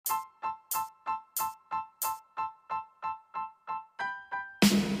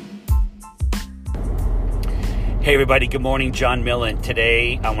Hey everybody, good morning. John Millen.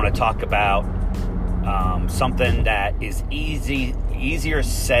 Today I want to talk about something that is easier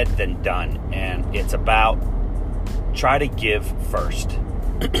said than done, and it's about try to give first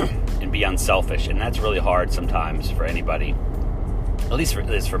and be unselfish, and that's really hard sometimes for anybody. At least it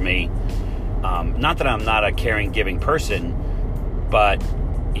is for me. Not that I'm not a caring, giving person, but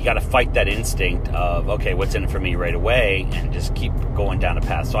you got to fight that instinct of, okay, what's in it for me right away, and just keep going down a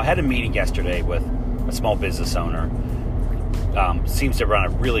path. So I had a meeting yesterday with a small business owner. Seems to run a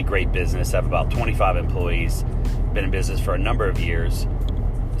really great business, have about 25 employees, been in business for a number of years,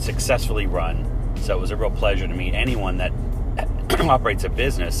 successfully run. So it was a real pleasure to meet anyone that operates a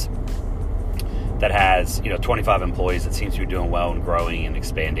business that has 25 employees that seems to be doing well and growing and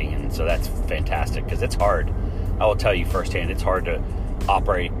expanding. And so that's fantastic, because it's hard. I will tell you firsthand, it's hard to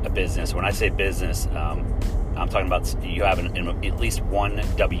operate a business. When I say business, I'm talking about you have at least one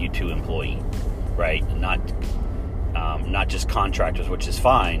W-2 employee, right? Not just contractors, which is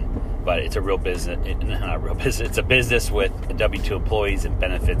fine, but it's a real business. Not a real business. It's a business with W-2 employees and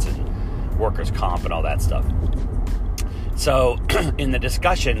benefits and workers' comp and all that stuff. So in the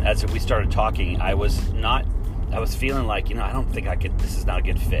discussion, as we started talking, I was feeling like, I don't think this is not a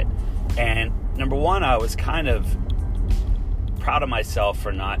good fit. And number one, I was kind of proud of myself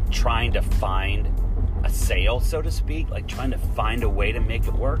for not trying to find a sale, so to speak, like trying to find a way to make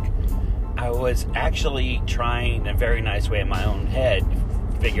it work. I was actually trying in a very nice way in my own head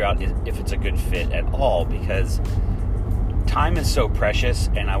to figure out if it's a good fit at all, because time is so precious,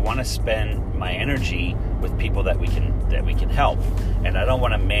 and I want to spend my energy with people that we can help, and I don't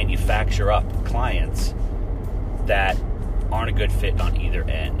want to manufacture up clients that aren't a good fit on either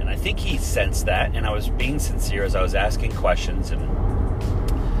end. And I think he sensed that, and I was being sincere as I was asking questions, and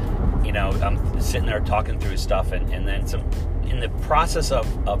I'm sitting there talking through stuff, and then some. In the process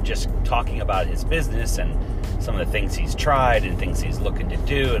of just talking about his business and some of the things he's tried and things he's looking to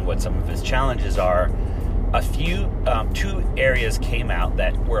do and what some of his challenges are, two areas came out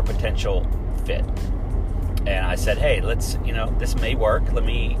that were a potential fit. And I said, hey, let's, this may work. Let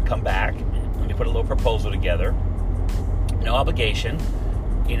me come back. Let me put a little proposal together. No obligation.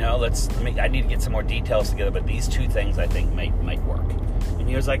 I need to get some more details together, but these two things I think might work. And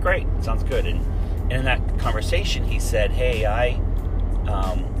he was like, great, sounds good. And in that conversation, he said, hey,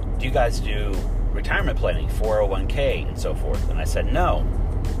 do you guys do retirement planning, 401k and so forth? And I said, no.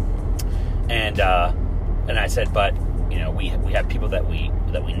 And I said, but, we have people that we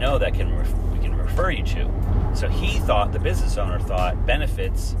know that we can refer you to. So the business owner thought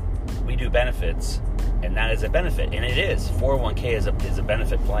benefits, we do benefits, and that is a benefit. And it is. 401k is a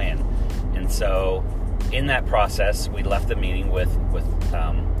benefit plan. And so in that process, we left the meeting with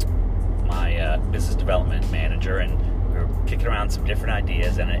my business development manager, and we were kicking around some different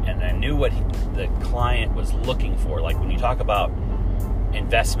ideas, and I knew what the client was looking for. Like when you talk about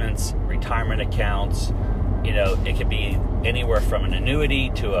investments, retirement accounts, it could be anywhere from an annuity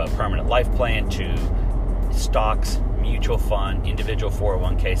to a permanent life plan to stocks, mutual fund, individual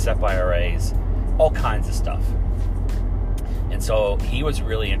 401k, SEP IRAs, all kinds of stuff. And so he was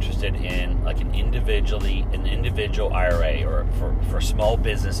really interested in like an individual IRA, or for small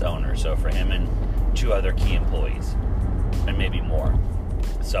business owners. So for him and two other key employees, and maybe more.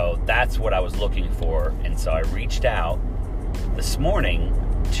 So that's what I was looking for. And so I reached out this morning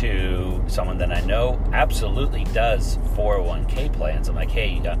to someone that I know absolutely does 401k plans. I'm like,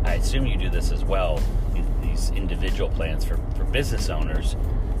 hey, I assume you do this as well, these individual plans for business owners.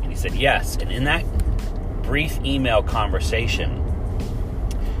 And he said yes. And in that brief email conversation,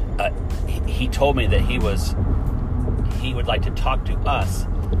 he told me that he would like to talk to us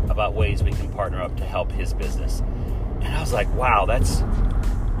about ways we can partner up to help his business. And I was like, wow, that's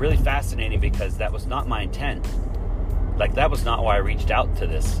really fascinating, because that was not my intent. Like, that was not why I reached out to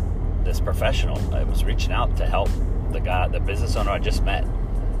this professional. I was reaching out to help the business owner I just met.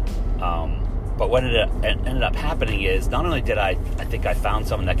 But what ended up happening is, not only did I think I found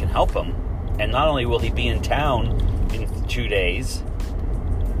someone that can help him, and not only will he be in town in 2 days,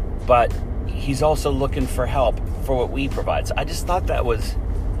 but he's also looking for help for what we provide. So I just thought that was,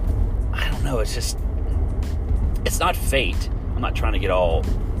 I don't know, it's not fate. I'm not trying to get all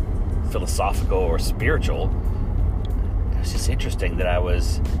philosophical or spiritual. It's just interesting that I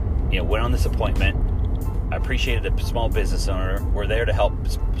was, went on this appointment. I appreciated the small business owner. We're there to help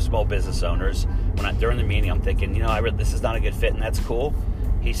small business owners. During the meeting, I'm thinking, this is not a good fit, and that's cool.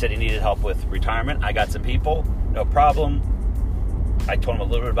 He said he needed help with retirement. I got some people, no problem. I told him a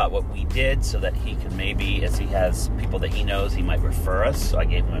little bit about what we did so that he could maybe, as he has people that he knows, he might refer us. So I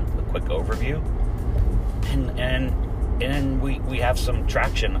gave him a quick overview. And we have some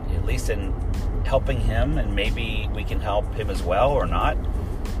traction, at least in helping him, and maybe we can help him as well or not.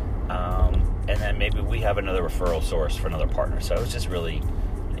 And then maybe we have another referral source for another partner. So it was just really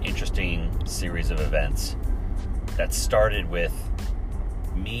an interesting series of events that started with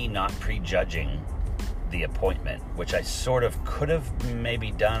me not prejudging the appointment, which I sort of could have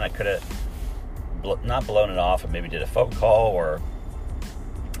maybe done. I could have not blown it off and maybe did a phone call, or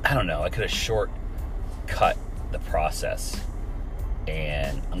I don't know. I could have shortcut the process.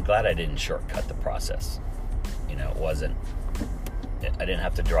 And I'm glad I didn't shortcut the process. I didn't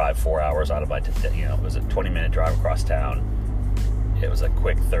have to drive 4 hours out of my, it was a 20-minute drive across town. It was a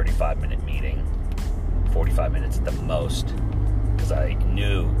quick 35-minute meeting, 45 minutes at the most, because I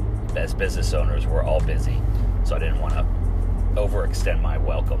knew as business owners we're all busy, so I didn't want to overextend my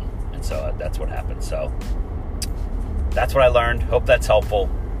welcome, and so that's what happened. So that's what I learned. Hope that's helpful.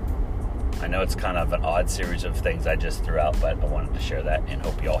 I know it's kind of an odd series of things I just threw out, but I wanted to share that, and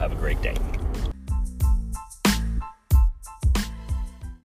hope you all have a great day.